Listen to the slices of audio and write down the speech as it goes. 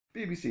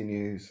BBC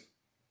News.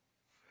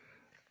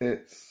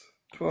 It's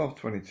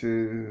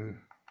 12:22,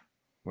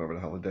 whatever the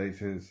hell the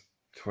date is,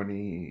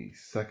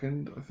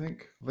 22nd, I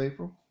think, of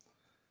April.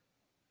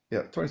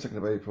 Yeah, 22nd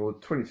of April,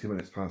 22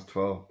 minutes past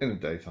 12, in the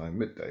daytime,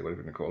 midday,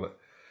 whatever you want to call it.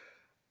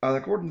 And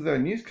according to their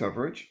news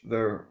coverage,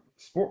 their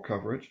sport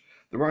coverage,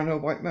 there are no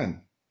white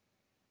men.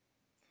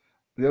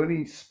 The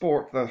only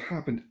sport that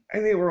happened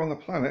anywhere on the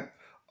planet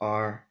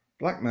are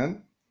black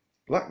men,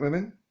 black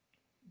women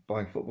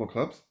buying football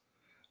clubs,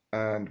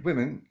 and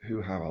women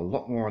who have a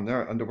lot more on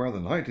their underwear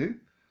than I do.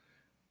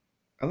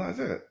 And that is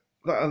it.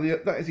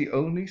 That is the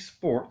only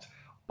sport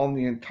on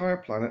the entire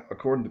planet,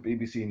 according to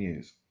BBC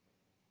News.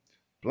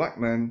 Black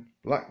men,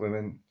 black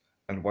women,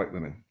 and white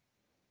women.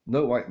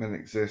 No white men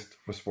exist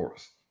for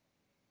sports.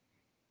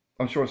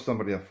 I'm sure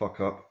somebody will fuck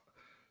up,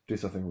 do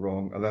something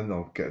wrong, and then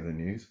they'll get in the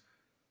news.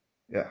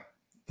 Yeah,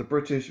 the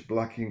British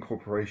Blacking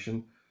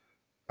Corporation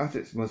at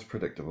its most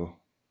predictable.